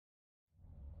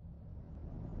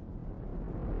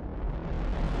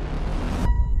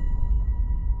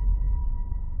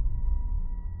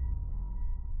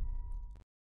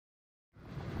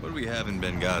have in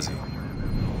Benghazi?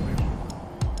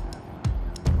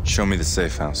 Show me the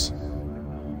safe house.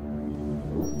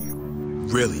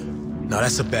 Really? Now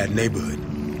that's a bad neighborhood.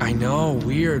 I know,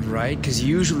 weird, right? Because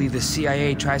usually the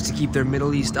CIA tries to keep their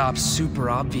Middle East ops super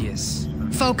obvious.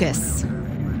 Focus.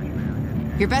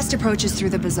 Your best approach is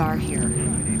through the bazaar here.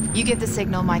 You give the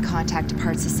signal, my contact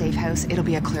departs the safe house, it'll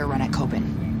be a clear run at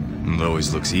Kobin. It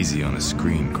always looks easy on a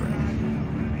screen, Grim.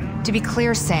 To be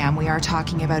clear, Sam, we are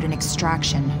talking about an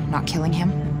extraction, not killing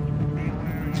him.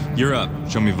 You're up.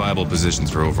 Show me viable positions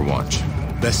for Overwatch.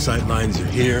 Best sight lines are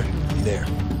here and there.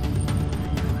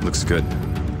 Looks good.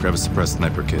 Grab a suppressed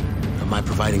sniper kit. Am I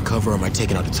providing cover or am I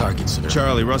taking out the targets?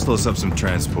 Charlie, rustle us up some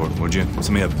transport, would you?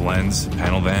 Somebody have blends,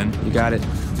 panel van? You got it.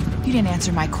 You didn't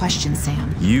answer my question,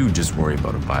 Sam. You just worry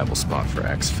about a viable spot for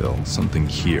exfil. Something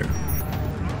here.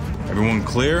 Everyone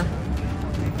clear?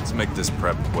 Let's make this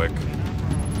prep quick.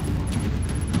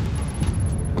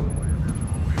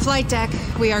 Flight deck,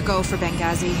 we are go for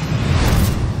Benghazi.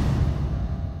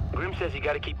 Grim says you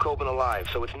gotta keep Kobin alive,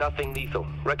 so it's nothing lethal.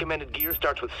 Recommended gear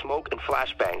starts with smoke and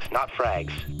flashbangs, not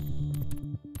frags.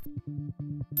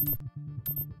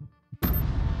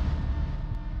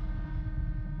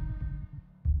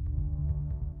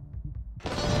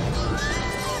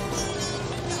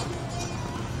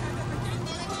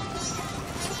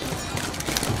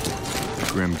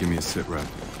 Grim, give me a sit rep.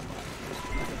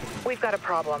 We've got a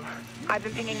problem. I've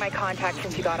been pinging my contact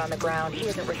since he got on the ground. He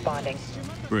isn't responding.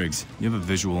 Briggs, you have a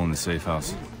visual in the safe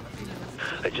house.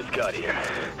 I just got here.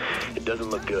 It doesn't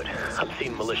look good. I'm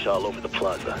seeing militia all over the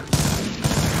plaza.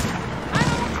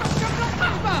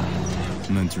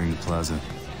 I'm entering the plaza.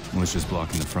 Militia's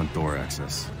blocking the front door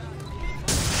access.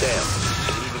 Sam,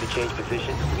 can you need me to change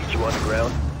position? Meet you on the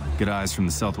ground? Get eyes from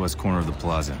the southwest corner of the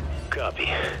plaza. Copy.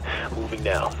 Moving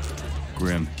now.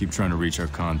 Grim, keep trying to reach our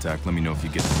contact. Let me know if you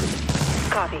get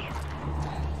through. Copy.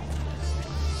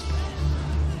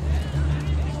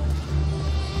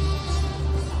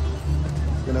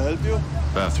 Can I help you?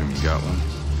 Bathroom, you got one?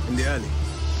 In the alley.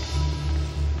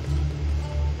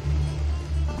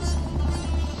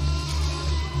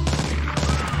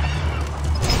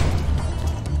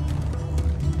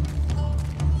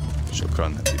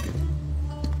 Shukran, Habibi.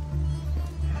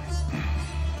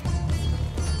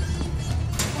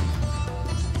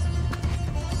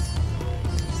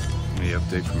 Any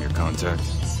update from your contact?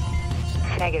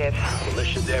 Negative.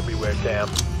 Militia's everywhere, Sam.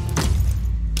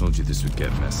 Told you this would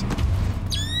get messy.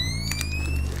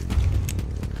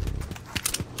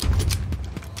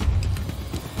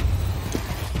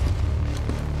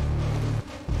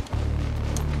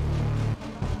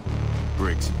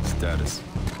 Briggs, status.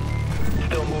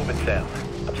 Still moving, Sam.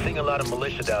 I'm seeing a lot of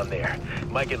militia down there.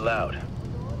 Might get loud.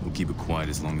 We'll keep it quiet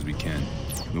as long as we can.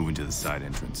 Moving to the side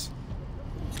entrance.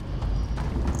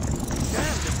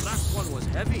 Damn, this last one was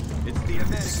heavy. It's the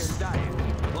American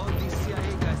diet. All these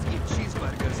CIA guys eat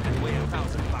cheeseburgers and weigh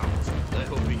 1,000 pounds. I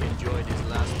hope he enjoyed his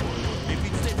last one. If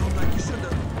he'd stayed home like he should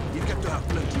have, he'd get to have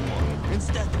plenty more.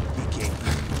 Instead, he came.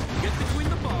 Get between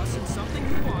the boss and something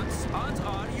he wants, odds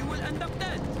are you will end up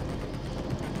dead.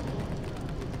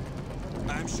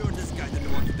 I'm sure this guy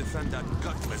didn't want to defend that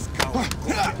gutless coward.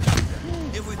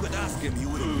 If we could ask him, he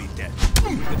wouldn't be dead.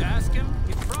 You could ask him,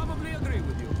 he'd probably agree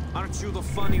with you. Aren't you the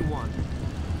funny one?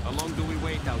 How long do we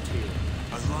wait out here?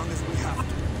 As long as we have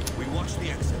to. We watch the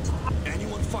exits.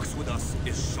 Anyone fucks with us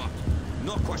is shot.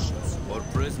 No questions. Or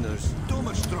prisoners. Too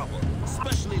much trouble.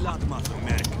 Especially loudmouth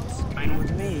Americans. Fine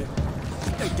with me. I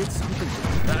think I did something to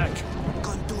the back.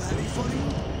 Gone too heavy for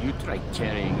you? You try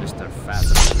carrying Mr.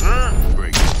 Fathom.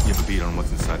 Briggs, you have a beat on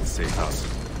what's inside the safe house.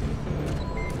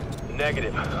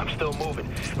 Negative. I'm still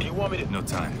moving. Do you want me to... No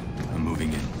time. I'm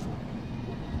moving in.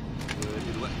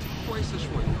 كويس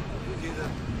شوي كذا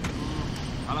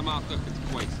على ما اعتقد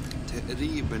كويس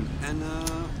تقريبا انا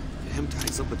فهمت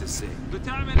حيظبط ازاي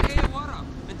بتعمل ايه ورا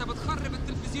انت بتخرب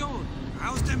التلفزيون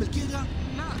عاوز تعمل كده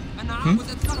لا انا عاوز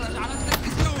اتفرج على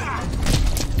التلفزيون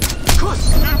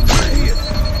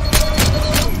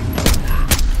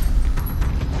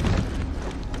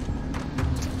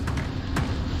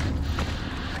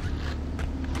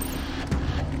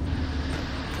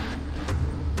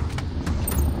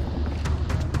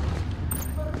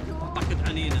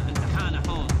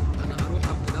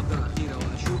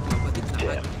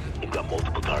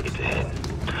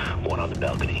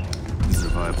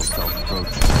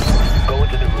Go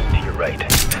into the room to your right.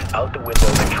 Out the window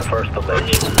and traverse the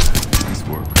ledge. Nice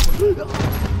work.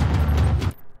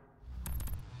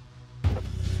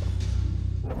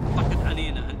 طقت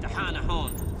علينا انت حانة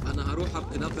هون انا هروح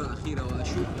ابقي نظرة اخيرة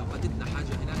واشوف لو فاتتنا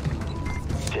حاجة هناك.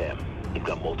 Damn, you've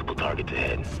got multiple targets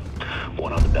ahead.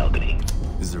 One on the balcony.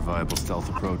 Is there a viable stealth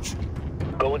approach?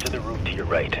 Go into the roof to your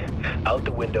right, out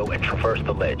the window and traverse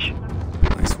the ledge.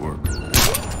 Nice work.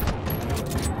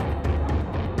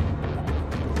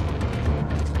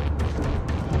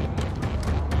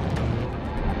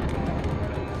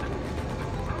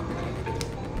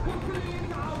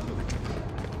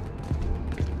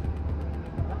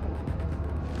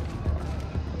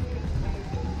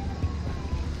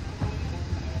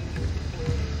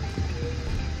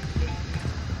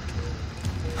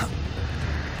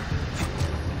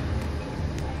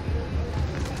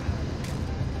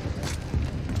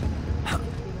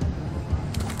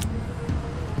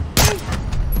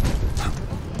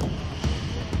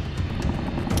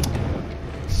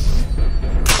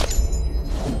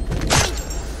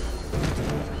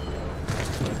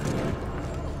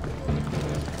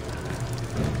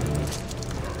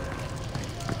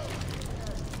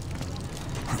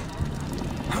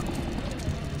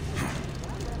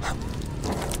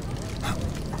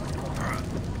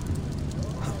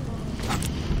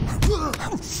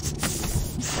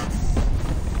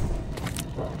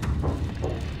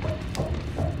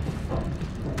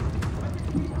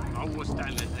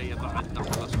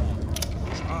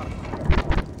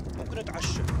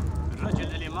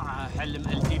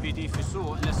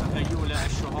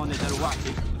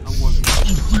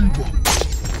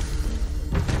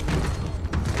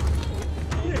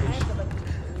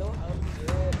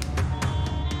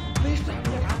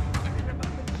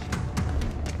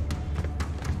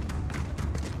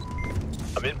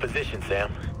 I'm in position,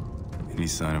 Sam. Any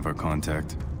sign of our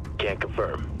contact? Can't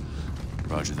confirm.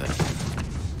 Roger that.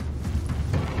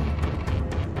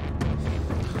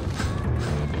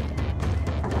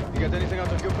 You got anything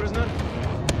out of your prisoner?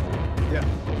 Yeah.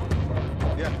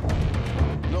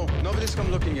 No, nobody's come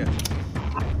looking yet.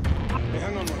 Hey,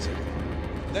 hang on one second.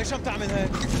 ليش عم تعمل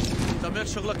هيك؟ تعمل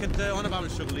شغلك انت وانا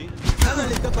بعمل شغلي. أنا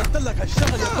اللي دبرت لك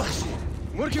هالشغل يا وحشي.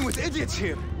 Working with idiots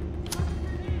here.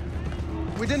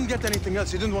 We didn't get anything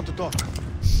else. You didn't want to talk.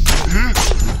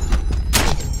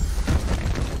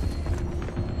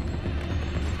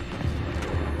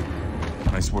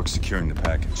 Nice work securing the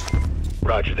package.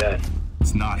 Roger that.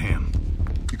 It's not him.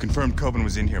 You confirmed Coben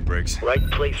was in here, Briggs. Right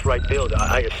place, right build,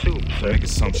 I assume, I sir. make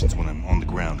assumptions when I'm on the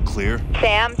ground. Clear?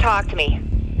 Sam, talk to me.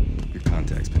 Your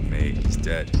contact's been made. He's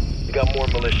dead. We got more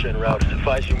militia en route.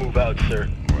 Advise you move out, sir.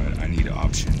 Right, I need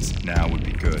options. Now would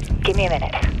be good. Give me a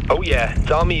minute. Oh yeah,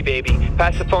 it's all me, baby.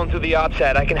 Pass the phone through the ops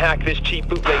hat. I can hack this cheap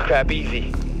bootleg crap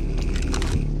easy.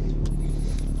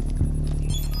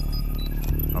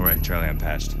 All right, Charlie, I'm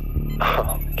patched.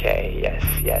 Okay,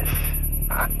 yes.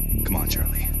 Come on,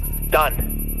 Charlie.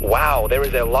 Done. Wow, there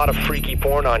is a lot of freaky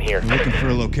porn on here. I'm looking for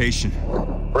a location.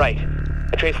 Right.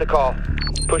 I traced the call.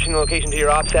 Pushing the location to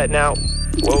your ops hat now.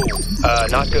 Whoa,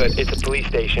 not good. It's a police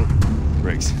station.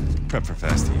 Briggs, prep for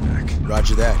fast evac.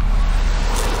 Roger that.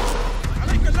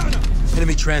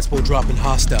 Enemy transport dropping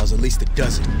hostiles, at least a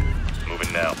dozen.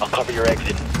 Moving now. I'll cover your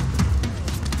exit.